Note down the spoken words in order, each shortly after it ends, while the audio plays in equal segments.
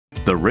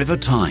The River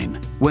Tyne,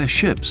 where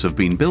ships have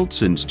been built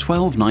since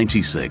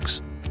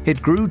 1296.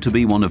 It grew to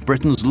be one of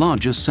Britain's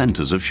largest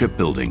centres of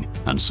shipbuilding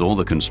and saw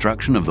the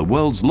construction of the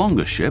world's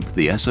longest ship,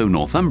 the SO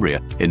Northumbria,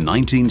 in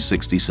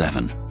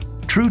 1967.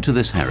 True to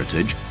this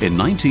heritage, in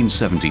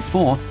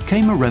 1974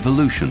 came a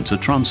revolution to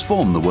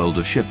transform the world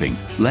of shipping,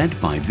 led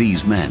by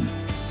these men.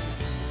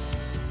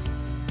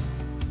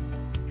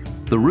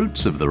 The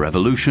roots of the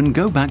revolution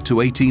go back to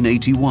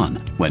 1881,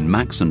 when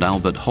Max and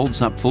Albert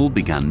Holzapfel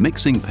began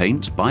mixing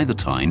paints by the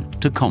Tyne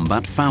to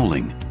combat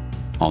fouling.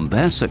 On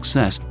their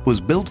success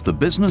was built the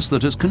business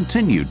that has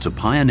continued to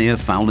pioneer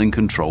fouling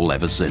control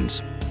ever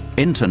since: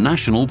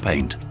 International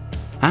Paint.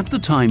 At the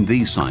time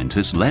these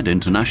scientists led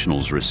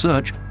International's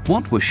research,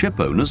 what were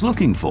ship owners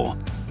looking for?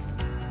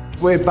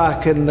 Way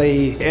back in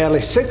the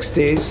early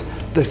 60s,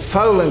 the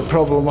fouling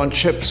problem on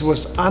ships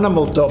was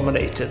animal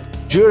dominated.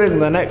 During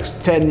the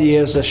next 10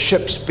 years, as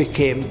ships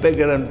became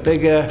bigger and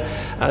bigger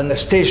and the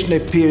stationary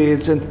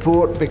periods in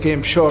port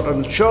became shorter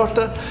and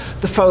shorter,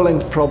 the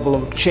fouling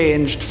problem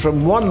changed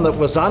from one that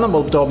was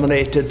animal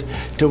dominated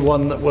to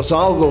one that was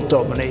algal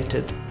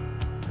dominated.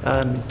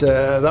 And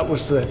that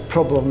was the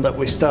problem that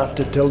we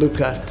started to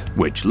look at.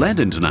 Which led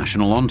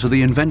International on to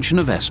the invention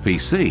of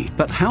SPC.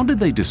 But how did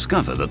they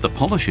discover that the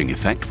polishing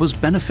effect was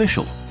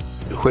beneficial?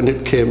 When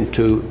it came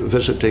to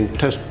visiting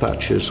test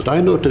patches, I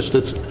noticed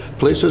that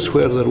places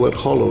where there were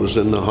hollows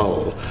in the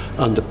hull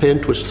and the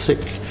paint was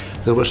thick,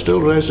 there were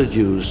still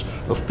residues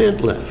of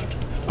paint left.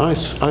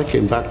 I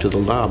came back to the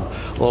lab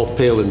all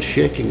pale and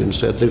shaking and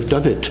said, "They've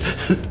done it."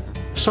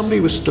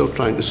 Somebody was still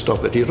trying to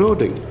stop it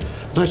eroding.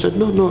 And I said,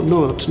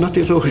 no, it's not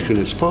erosion,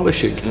 it's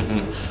polishing.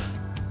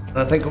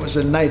 I think it was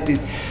in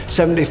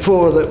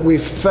 1974 that we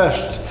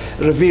first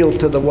revealed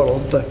to the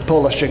world the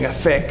polishing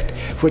effect,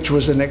 which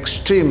was an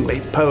extremely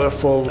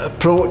powerful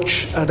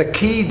approach. And the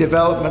key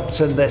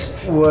developments in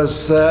this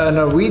was a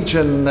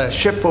Norwegian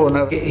ship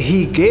owner.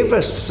 He gave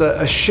us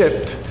a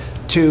ship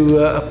to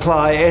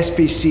apply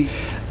SPC.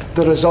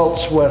 The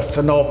results were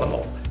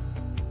phenomenal.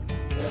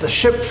 The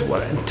ships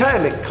were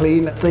entirely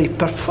clean. The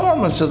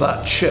performance of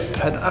that ship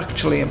had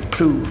actually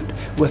improved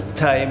with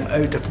time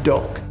out of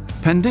dock.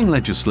 Pending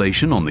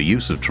legislation on the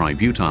use of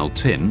tributyl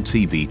tin,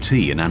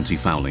 TBT, in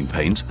anti-fouling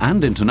paints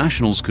and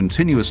International's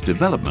continuous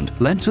development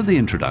led to the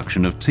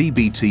introduction of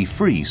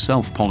TBT-free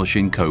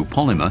self-polishing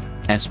copolymer,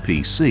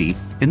 SPC,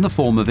 in the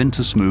form of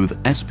Intersmooth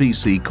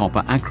SPC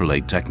copper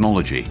acrylate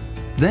technology.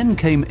 Then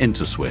came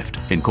Interswift,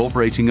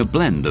 incorporating a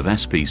blend of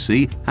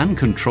SPC and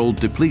controlled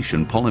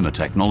depletion polymer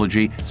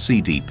technology,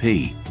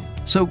 CDP.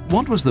 So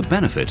what was the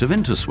benefit of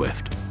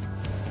Interswift?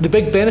 The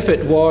big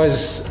benefit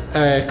was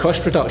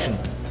cost reduction.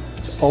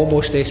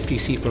 Almost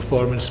SPC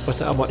performance, but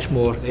at a much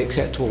more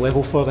acceptable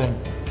level for them.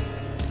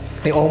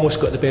 They almost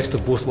got the best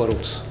of both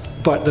worlds.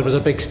 But there was a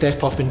big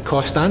step up in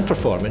cost and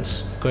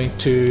performance going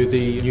to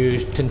the new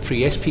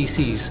tin-free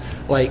SPCs,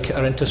 like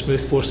our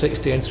Intersmooth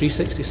 460 and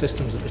 360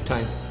 systems at the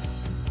time.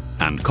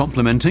 And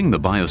complementing the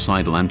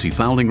biocidal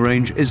anti-fouling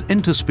range is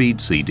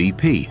Interspeed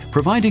CDP,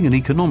 providing an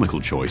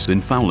economical choice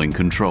in fouling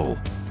control.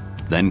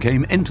 Then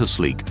came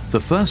Intersleek, the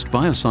first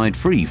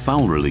biocide-free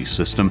foul release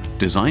system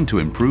designed to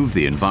improve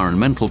the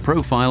environmental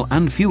profile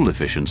and fuel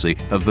efficiency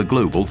of the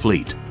global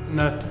fleet. In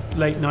the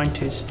late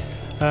 90s,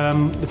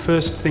 the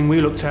first thing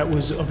we looked at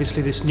was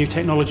obviously this new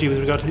technology with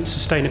regard to its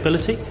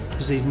sustainability,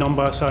 as the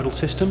non-biocidal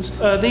systems.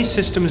 These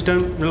systems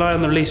don't rely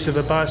on the release of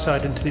a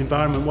biocide into the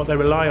environment. What they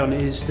rely on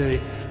is the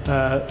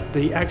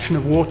action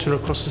of water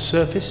across the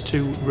surface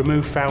to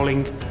remove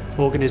fouling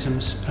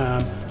organisms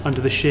under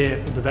the shear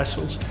of the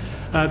vessels.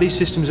 These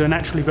systems are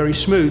naturally very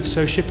smooth,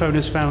 so ship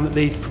owners found that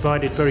they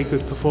provided very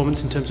good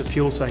performance in terms of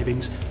fuel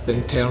savings.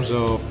 In terms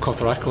of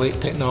copper acrylate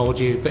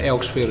technology, but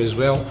elsewhere as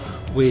well,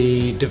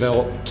 we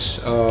developed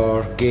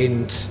or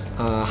gained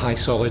a high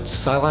solid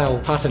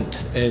silyle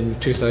patent in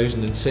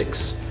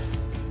 2006.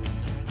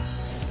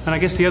 And I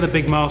guess the other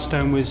big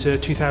milestone was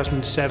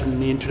 2007,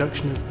 the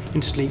introduction of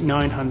Intersleek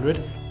 900.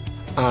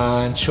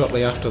 And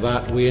shortly after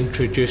that, we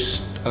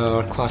introduced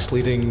our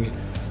class-leading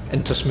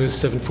Intersmooth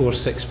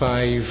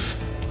 7465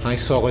 high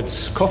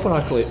solids copper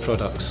acrylate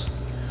products,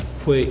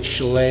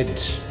 which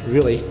led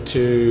really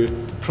to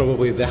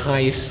probably the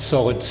highest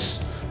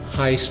solids,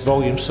 highest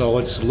volume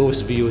solids,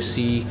 lowest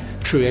VOC,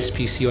 true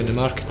SPC on the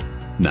market.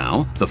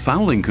 Now, the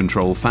fouling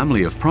control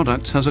family of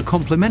products has a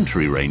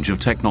complementary range of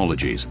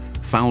technologies: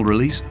 foul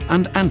release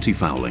and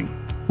anti-fouling.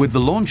 With the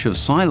launch of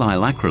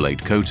silyle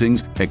acrylate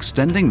coatings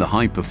extending the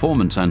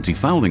high-performance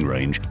anti-fouling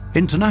range,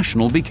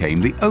 International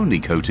became the only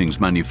coatings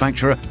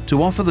manufacturer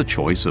to offer the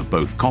choice of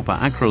both copper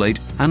acrylate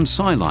and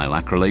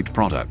silyle acrylate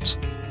products.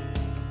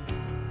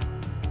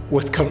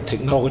 With current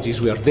technologies,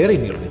 we are very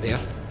nearly there,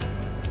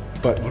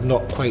 but we're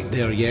not quite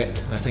there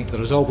yet. And I think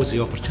there is always the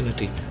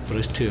opportunity for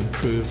us to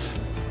improve.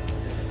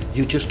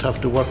 You just have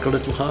to work a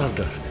little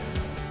harder.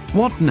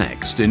 What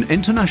next in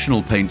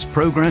International Paint's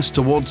progress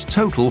towards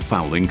total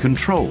fouling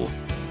control?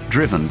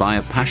 Driven by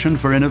a passion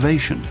for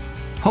innovation,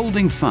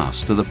 holding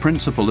fast to the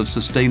principle of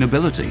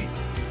sustainability,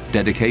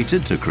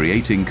 dedicated to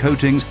creating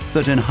coatings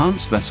that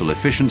enhance vessel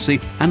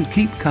efficiency and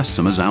keep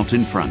customers out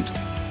in front.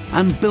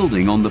 and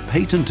building on the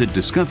patented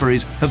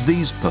discoveries of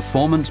these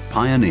performance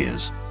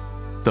pioneers.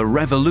 The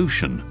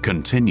revolution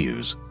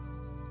continues.